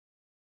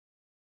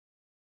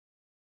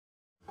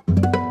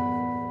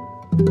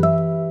The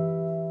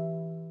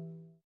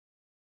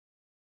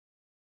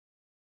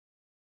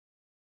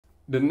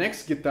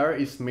next guitar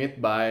is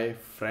made by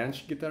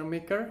French guitar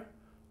maker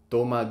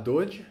Thomas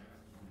Dauge.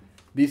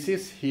 This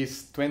is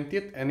his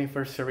 20th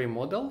anniversary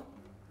model.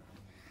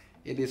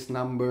 It is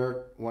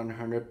number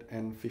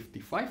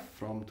 155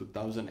 from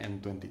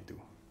 2022.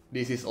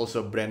 This is also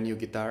a brand new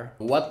guitar.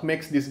 What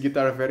makes this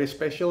guitar very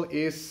special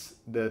is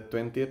the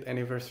 20th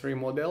anniversary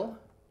model,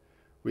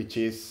 which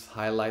is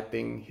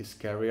highlighting his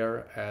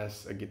career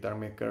as a guitar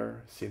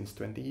maker since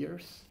 20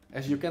 years.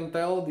 As you can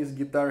tell, this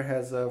guitar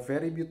has a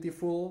very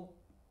beautiful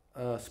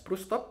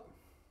spruce top,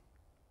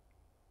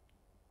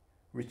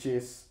 which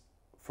is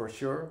for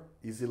sure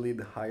easily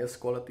the highest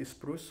quality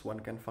spruce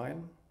one can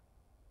find,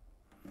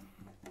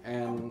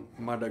 and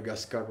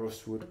Madagascar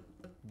rosewood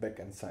back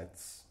and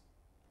sides.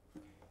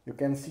 You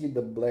can see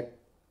the black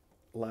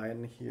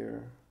line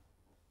here,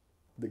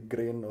 the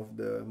grain of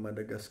the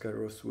Madagascar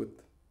rosewood.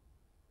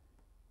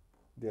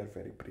 They are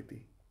very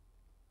pretty.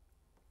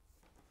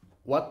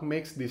 What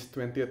makes this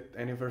 20th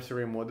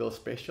anniversary model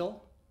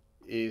special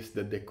is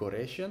the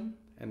decoration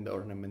and the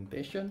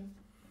ornamentation.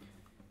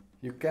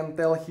 You can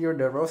tell here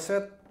the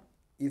rosette,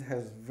 it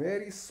has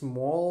very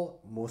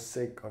small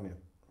mosaic on it.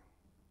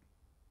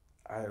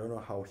 I don't know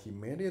how he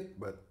made it,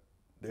 but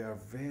they are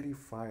very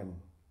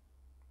fine.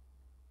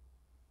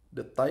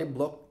 The tie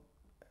block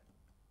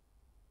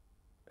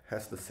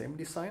has the same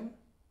design,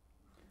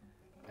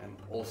 and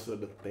also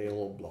the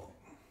tail block.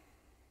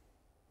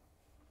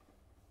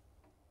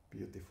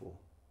 Beautiful.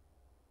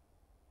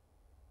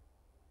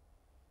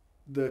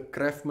 The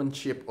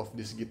craftsmanship of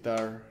this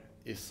guitar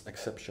is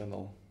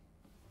exceptional.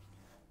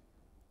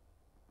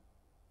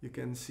 You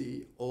can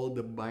see all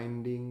the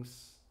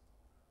bindings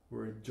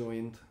were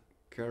joined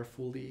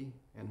carefully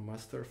and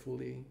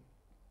masterfully.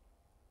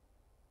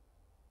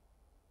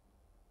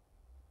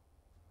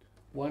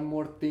 One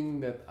more thing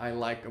that I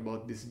like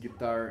about this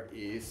guitar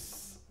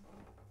is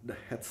the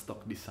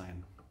headstock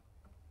design.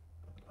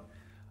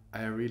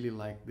 I really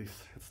like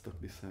this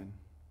headstock design.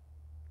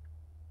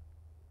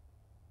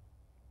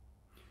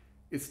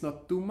 It's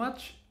not too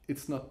much,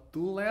 it's not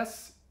too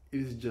less, it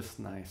is just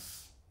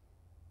nice.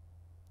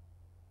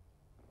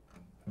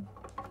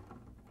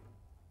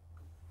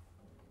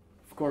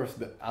 Of course,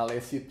 the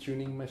Alesi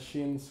tuning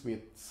machines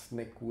with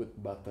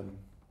snakewood button.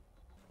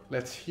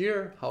 Let's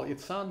hear how it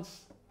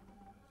sounds.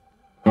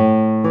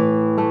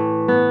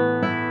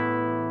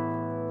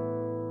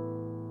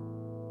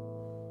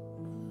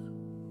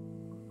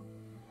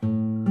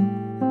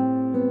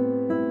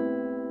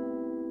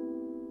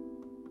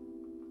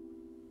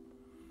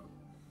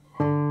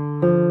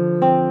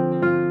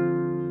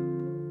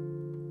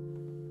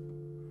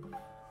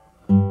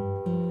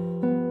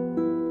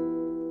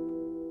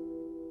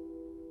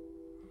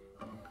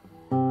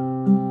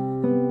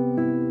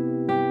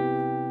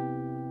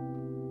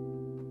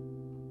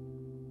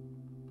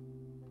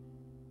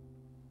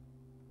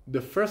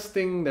 The first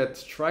thing that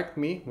struck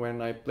me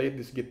when I played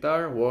this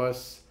guitar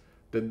was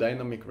the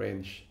dynamic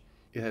range.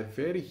 It had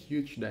very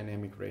huge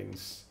dynamic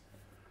range.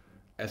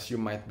 As you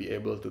might be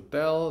able to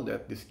tell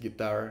that this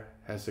guitar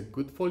has a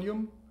good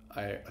volume,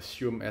 I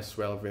assume as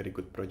well very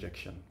good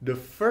projection. The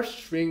first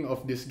string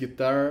of this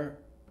guitar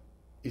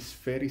is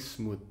very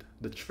smooth.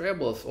 The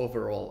trebles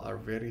overall are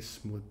very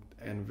smooth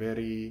and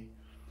very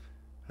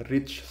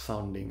rich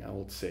sounding, I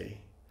would say.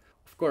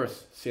 Of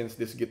course, since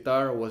this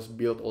guitar was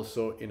built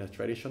also in a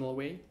traditional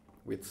way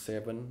with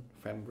 7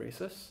 fan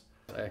braces,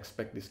 I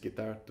expect this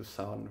guitar to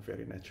sound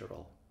very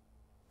natural.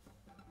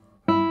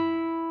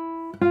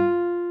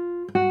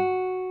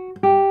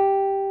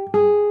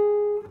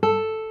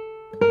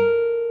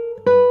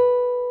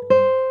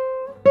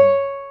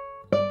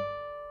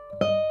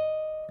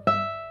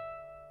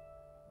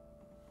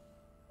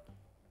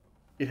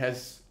 It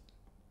has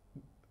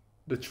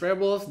the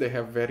trebles, they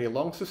have very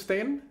long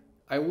sustain.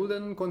 I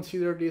wouldn't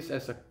consider this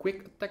as a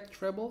quick attack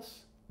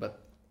trebles,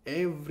 but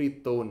every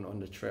tone on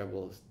the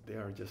trebles, they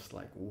are just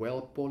like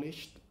well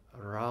polished,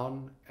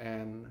 round,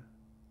 and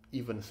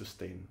even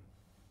sustain.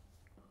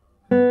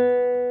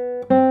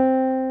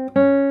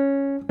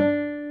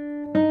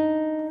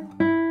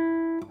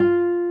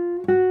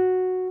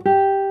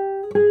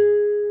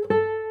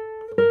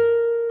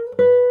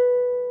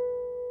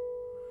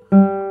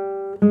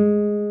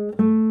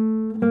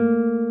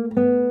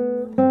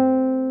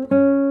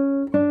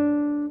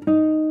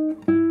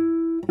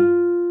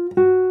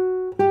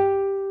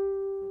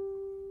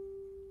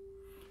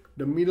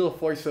 The middle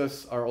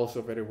voices are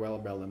also very well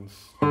balanced.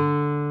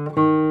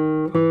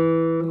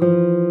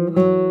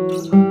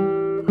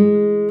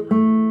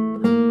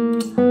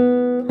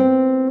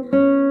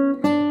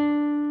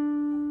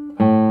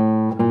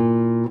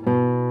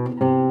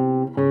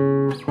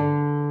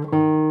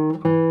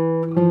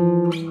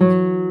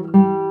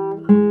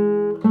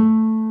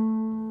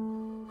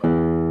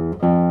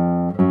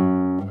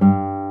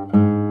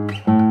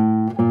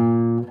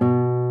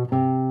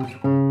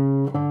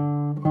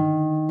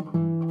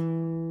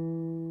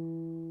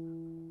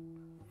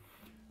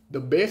 The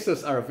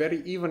basses are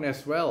very even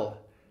as well.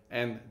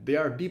 and they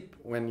are deep.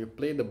 When you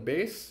play the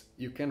bass,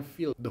 you can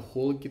feel the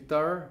whole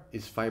guitar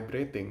is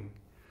vibrating.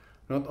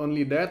 Not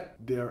only that,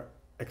 they are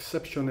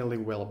exceptionally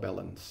well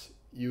balanced.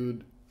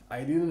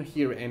 I didn't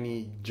hear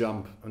any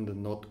jump on the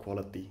note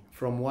quality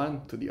from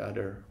one to the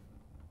other.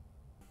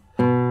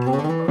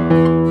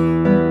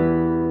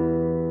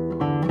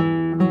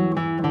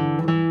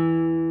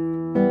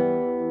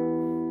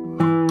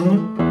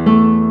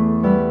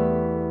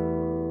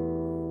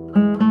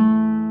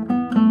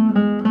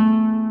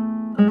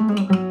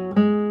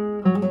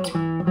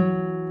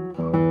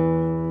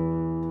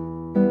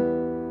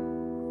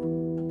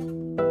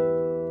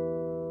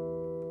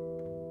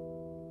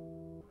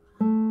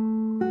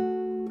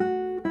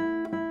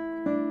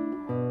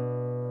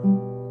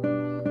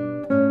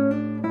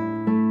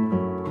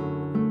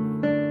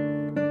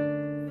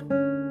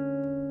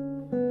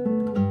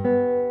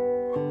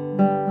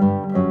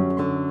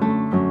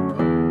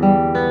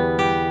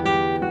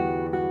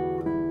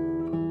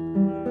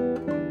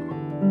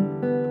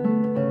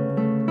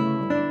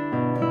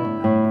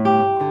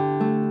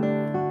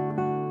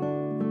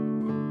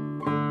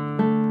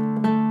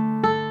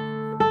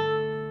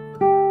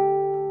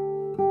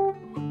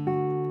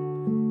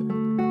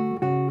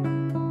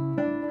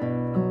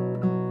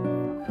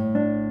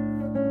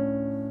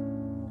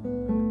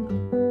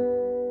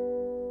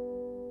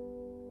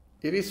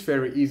 It is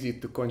very easy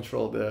to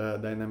control the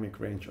dynamic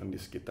range on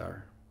this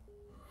guitar.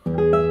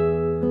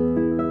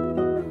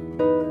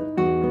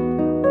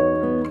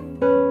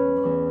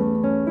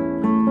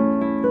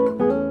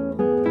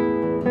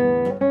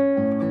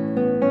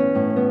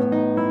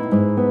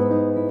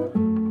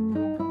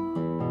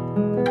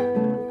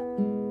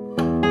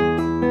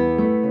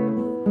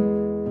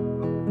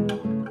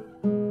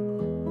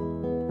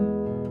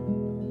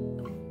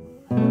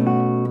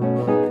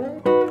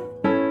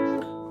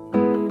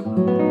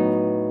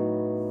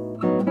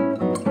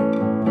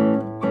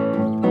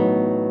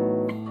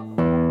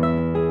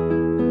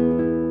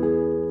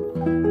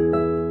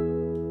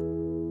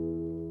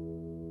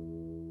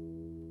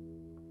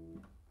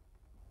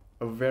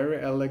 A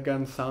very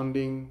elegant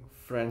sounding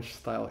French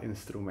style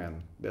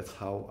instrument. That's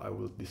how I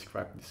would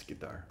describe this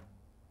guitar.